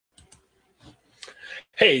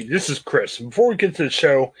Hey, this is Chris. Before we get to the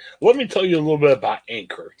show, let me tell you a little bit about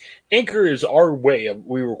Anchor. Anchor is our way of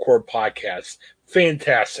we record podcasts.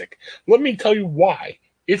 Fantastic. Let me tell you why.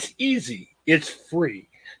 It's easy. It's free.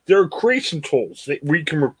 There are creation tools that where you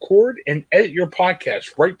can record and edit your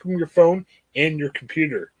podcast right from your phone and your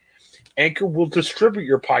computer. Anchor will distribute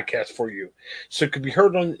your podcast for you, so it can be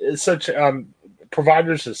heard on such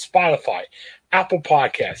providers as Spotify, Apple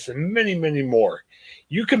Podcasts, and many, many more.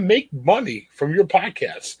 You can make money from your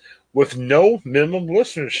podcast with no minimum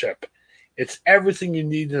listenership. It's everything you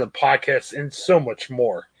need in a podcast and so much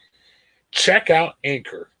more. Check out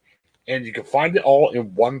Anchor, and you can find it all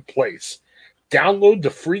in one place. Download the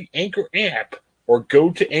free Anchor app or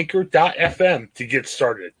go to anchor.fm to get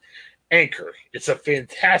started. Anchor, it's a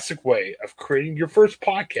fantastic way of creating your first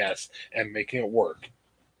podcast and making it work.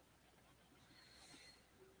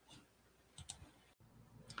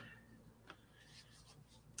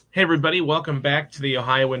 Hey, everybody. Welcome back to the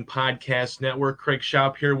Ohioan Podcast Network. Craig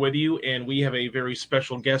Schaub here with you, and we have a very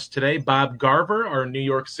special guest today. Bob Garver, our New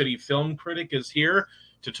York City film critic, is here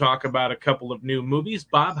to talk about a couple of new movies.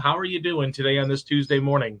 Bob, how are you doing today on this Tuesday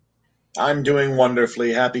morning? I'm doing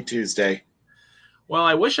wonderfully. Happy Tuesday. Well,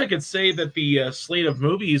 I wish I could say that the slate of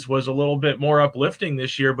movies was a little bit more uplifting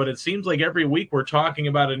this year, but it seems like every week we're talking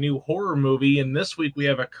about a new horror movie, and this week we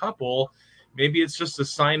have a couple. Maybe it's just a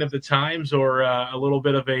sign of the times or a little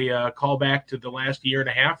bit of a callback to the last year and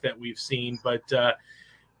a half that we've seen. But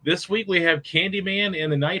this week we have Candyman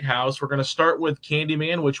and The Night House. We're going to start with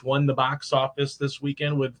Candyman, which won the box office this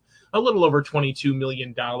weekend with a little over $22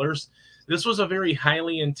 million. This was a very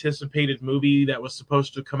highly anticipated movie that was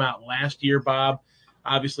supposed to come out last year, Bob.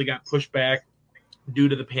 Obviously got pushed back due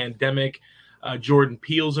to the pandemic. Jordan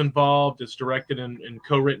Peele's involved. It's directed and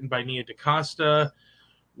co-written by Nia DaCosta.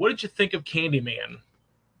 What did you think of Candyman?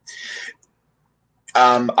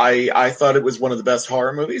 I thought it was one of the best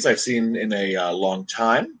horror movies I've seen in a long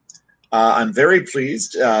time. I'm very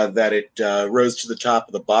pleased that it rose to the top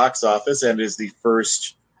of the box office and is the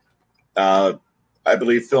first, I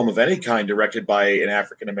believe, film of any kind directed by an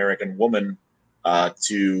African-American woman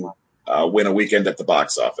to win a weekend at the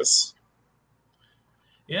box office.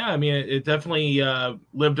 Yeah, I mean, it definitely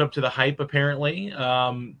lived up to the hype, apparently.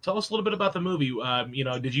 Tell us a little bit about the movie.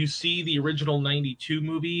 Did you see the original 92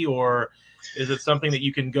 movie, or is it something that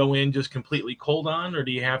you can go in just completely cold on, or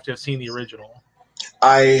do you have to have seen the original?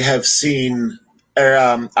 I have seen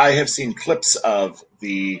clips of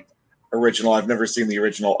the original. I've never seen the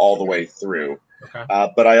original all the way through. Okay.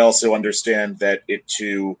 But I also understand that it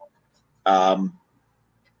too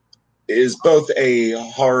is both a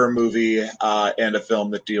horror movie and a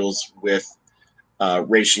film that deals with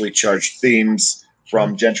racially charged themes,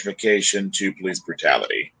 from gentrification to police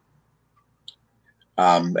brutality.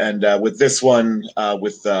 And with this one,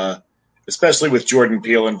 especially with Jordan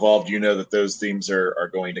Peele involved, you know that those themes are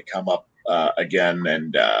going to come up again,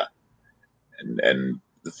 and the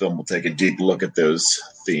film will take a deep look at those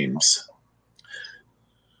themes.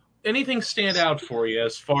 Anything stand out for you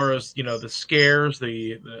as far as, the scares,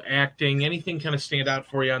 the acting, anything kind of stand out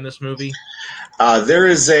for you on this movie? There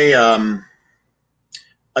is a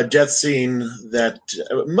death scene that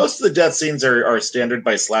most of the death scenes are standard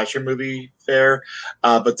by slasher movie fare,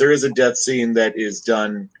 but there is a death scene that is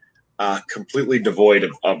done completely devoid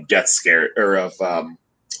of death scare or of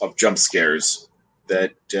jump scares.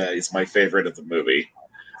 That is my favorite of the movie.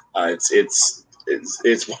 It's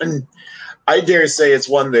one. I dare say it's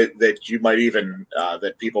one that you might even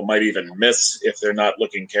that people might even miss if they're not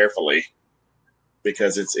looking carefully,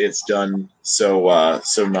 because it's done so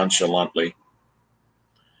nonchalantly.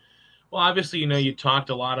 Well, obviously, you talked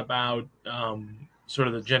a lot about sort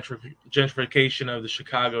of the gentrification of the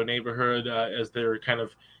Chicago neighborhood as they're kind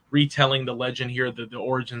of retelling the legend here, the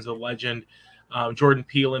origins of the legend. Jordan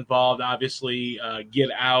Peele involved, obviously, Get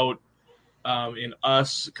Out, in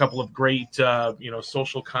Us, a couple of great,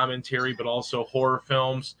 social commentary, but also horror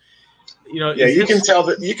films. You can tell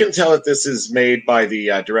that this is made by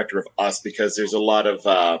the director of Us, because there's a lot of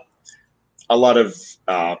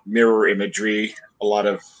mirror imagery, a lot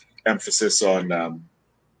of emphasis on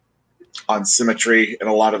symmetry in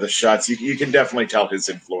a lot of the shots. You can definitely tell his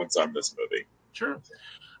influence on this movie. Sure.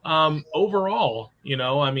 Overall,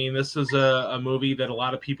 this is a movie that a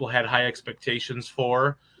lot of people had high expectations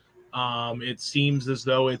for. It seems as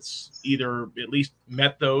though it's either at least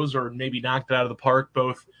met those or maybe knocked it out of the park,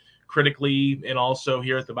 both critically and also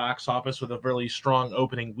here at the box office with a really strong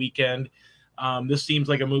opening weekend. This seems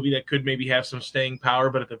like a movie that could maybe have some staying power,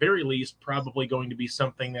 but at the very least, probably going to be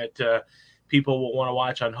something that people will want to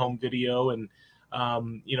watch on home video. And,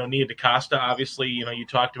 Nia DaCosta, obviously, you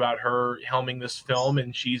talked about her helming this film,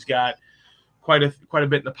 and she's got quite a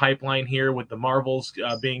bit in the pipeline here with the Marvels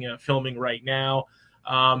being filming right now.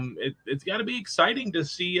 It's got to be exciting to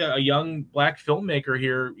see a young black filmmaker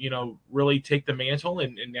here, really take the mantle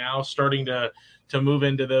and now starting to move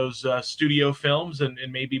into those studio films and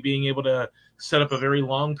maybe being able to set up a very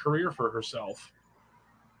long career for herself.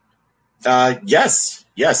 Yes,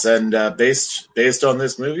 and based on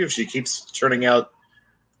this movie, if she keeps turning out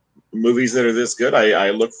movies that are this good,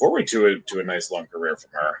 I look forward to a nice long career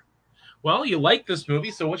from her. Well, you like this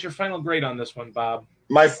movie, so what's your final grade on this one, Bob?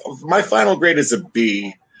 My final grade is a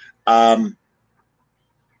B. I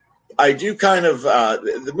do kind of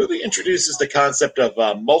the movie introduces the concept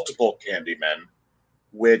of multiple Candymen,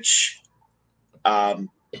 which I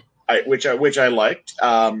liked.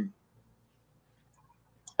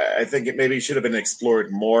 I think it maybe should have been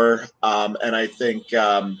explored more, and I think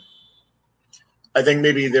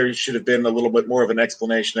maybe there should have been a little bit more of an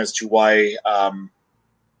explanation as to why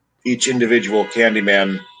each individual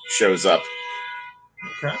Candyman shows up.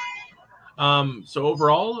 Okay. So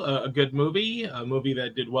overall, a good movie, a movie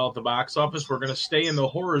that did well at the box office. We're going to stay in the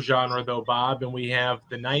horror genre, though, Bob, and we have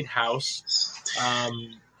The Night House. I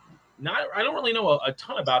don't really know a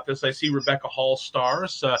ton about this. I see Rebecca Hall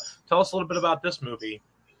stars. Tell us a little bit about this movie.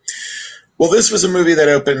 Well, this was a movie that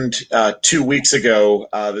opened 2 weeks ago,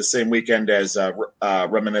 the same weekend as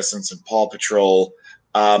Reminiscence and Paw Patrol.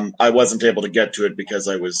 I wasn't able to get to it because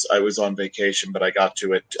I was on vacation, but I got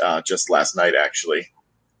to it just last night, actually.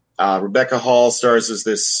 Rebecca Hall stars as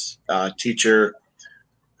this teacher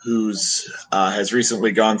who's has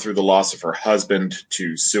recently gone through the loss of her husband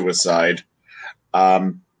to suicide.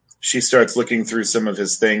 She starts looking through some of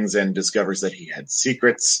his things and discovers that he had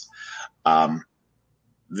secrets.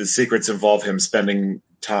 The secrets involve him spending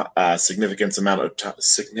significant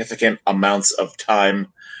amounts of time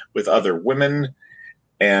with other women,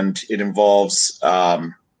 and it involves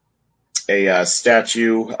a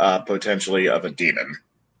statue, potentially of a demon.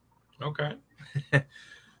 Okay.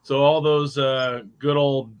 So all those good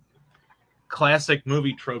old classic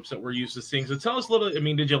movie tropes that we're used to seeing. So tell us a little. I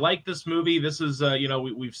mean, did you like this movie? This is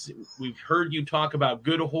we've heard you talk about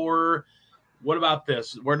good horror. What about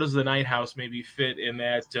this? Where does The Night House maybe fit in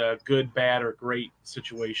that good, bad, or great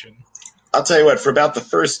situation? I'll tell you what. For about the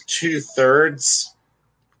first 2/3,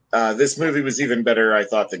 this movie was even better, I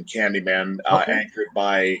thought, than Candyman, anchored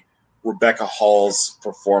by Rebecca Hall's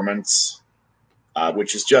performance,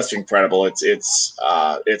 which is just incredible. It's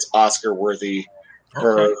Oscar worthy.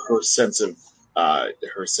 Her sense of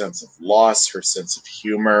loss, her sense of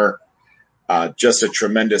humor, just a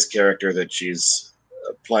tremendous character that she's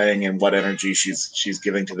playing, and what energy she's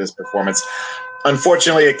giving to this performance.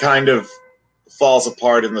 Unfortunately, it kind of falls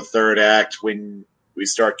apart in the third act when we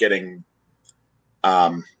start getting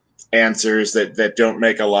answers that don't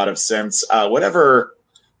make a lot of sense. Whatever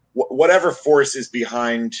force is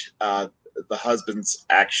behind the husband's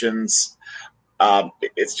actions,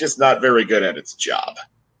 it's just not very good at its job.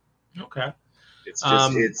 Okay. It's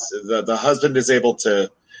just the husband is able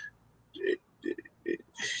to.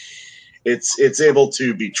 It's able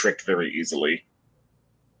to be tricked very easily.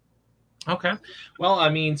 Okay. Well, I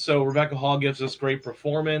mean, so Rebecca Hall gives us great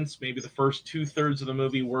performance. Maybe the first 2/3 of the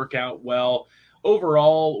movie work out well.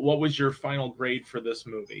 Overall, what was your final grade for this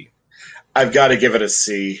movie? I've got to give it a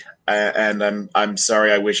C, and I'm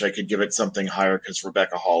sorry. I wish I could give it something higher because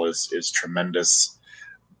Rebecca Hall is tremendous,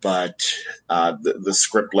 but the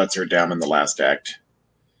script lets her down in the last act.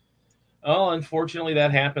 Oh, unfortunately,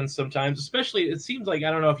 that happens sometimes. Especially, it seems like,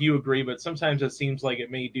 I don't know if you agree, but sometimes it seems like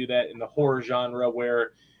it may do that in the horror genre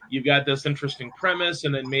where you've got this interesting premise,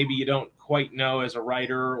 and then maybe you don't quite know as a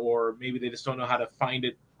writer, or maybe they just don't know how to find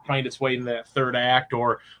its way in that third act,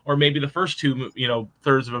 or maybe the first two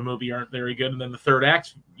thirds of a movie aren't very good, and then the third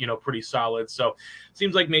act's pretty solid. So it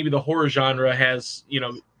seems like maybe the horror genre has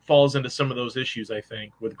falls into some of those issues, I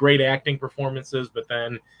think, with great acting performances, but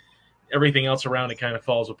then everything else around it kind of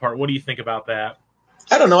falls apart. What do you think about that?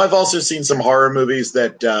 I don't know. I've also seen some horror movies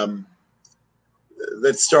that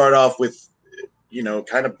start off with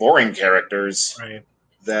kind of boring characters, right?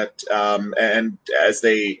 That and as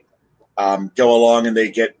they go along and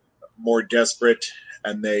they get more desperate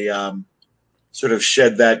and they sort of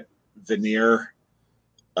shed that veneer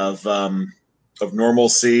of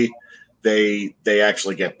normalcy, they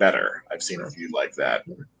actually get better. I've seen a few like that.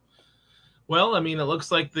 Well, I mean, it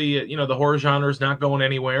looks like the horror genre is not going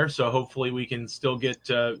anywhere, so hopefully we can still get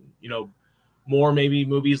more maybe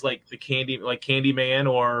movies like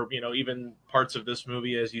Candyman, or even parts of this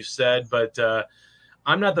movie, as you said. But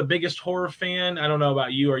I'm not the biggest horror fan. I don't know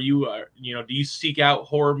about you. Are you do you seek out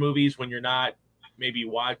horror movies when you're not maybe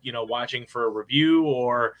watching for a review,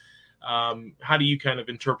 or How do you kind of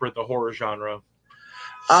interpret the horror genre?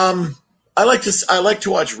 I like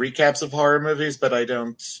to watch recaps of horror movies, but I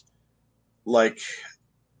don't like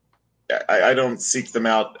I don't seek them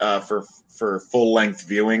out for full length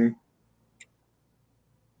viewing.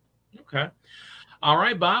 Okay. All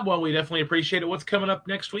right, Bob. Well, we definitely appreciate it. What's coming up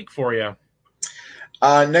next week for you?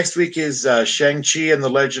 Next week is Shang-Chi and the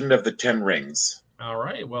Legend of the Ten Rings. All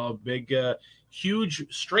right. Well, a big, huge,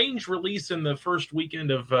 strange release in the first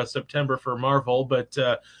weekend of September for Marvel, but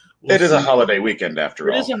it is a holiday weekend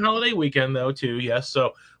after all. It is a holiday weekend, though, too. Yes.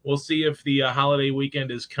 So we'll see if the holiday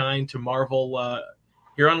weekend is kind to Marvel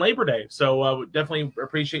here on Labor Day. So definitely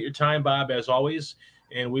appreciate your time, Bob, as always.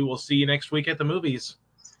 And we will see you next week at the movies.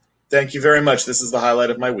 Thank you very much. This is the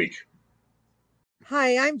highlight of my week.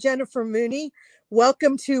 Hi, I'm Jennifer Mooney.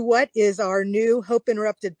 Welcome to what is our new Hope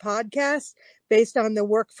Interrupted podcast based on the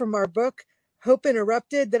work from our book, Hope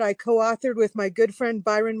Interrupted, that I co-authored with my good friend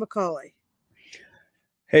Byron McCauley.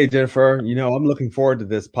 Hey, Jennifer, I'm looking forward to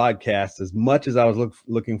this podcast as much as I was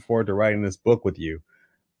looking forward to writing this book with you.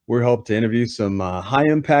 We hope to interview some high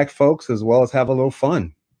impact folks as well as have a little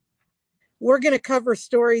fun. We're going to cover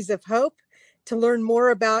stories of hope. To learn more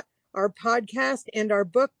about our podcast and our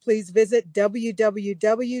book, please visit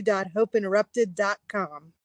www.hopeinterrupted.com.